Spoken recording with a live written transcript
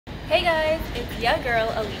Hey guys, it's your girl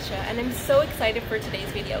Alicia, and I'm so excited for today's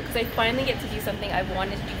video because I finally get to do something I've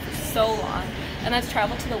wanted to do for so long, and that's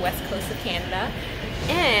travel to the west coast of Canada.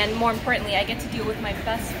 And more importantly, I get to do it with my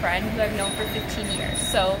best friend who I've known for 15 years.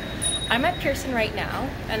 So I'm at Pearson right now,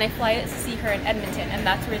 and I fly to see her in Edmonton, and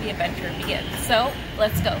that's where the adventure begins. So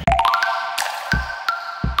let's go.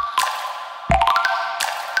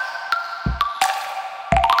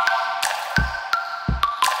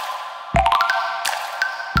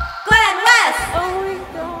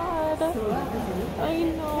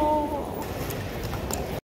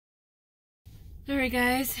 Alright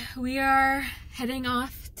guys, we are heading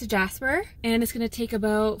off to Jasper, and it's gonna take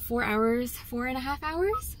about 4 hours, 4.5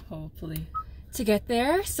 hours? Hopefully. To get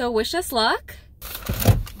there, so wish us luck.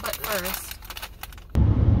 But first...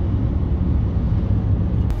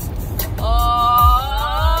 Oh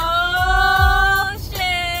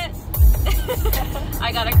shit!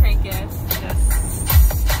 I gotta crank it. Yes.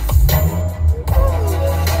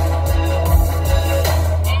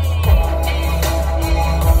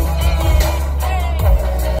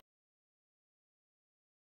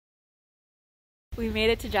 We made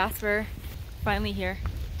it to Jasper, finally here,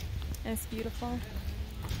 and it's beautiful.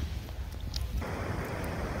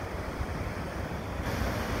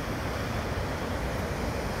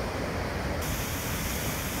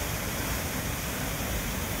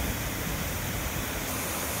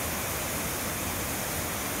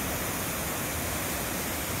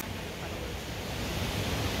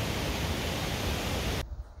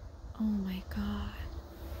 Oh my god,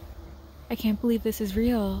 I can't believe this is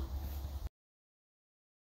real.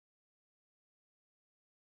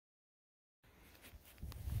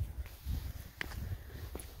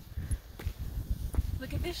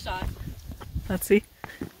 Look at this shot. Let's see.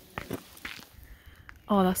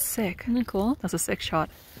 Oh, that's sick. Isn't that cool? That's a sick shot.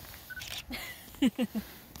 There's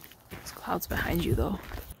clouds behind you though.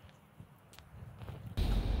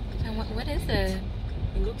 What is it?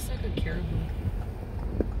 It looks like a caribou.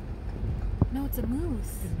 No, it's a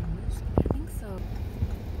moose. I think so.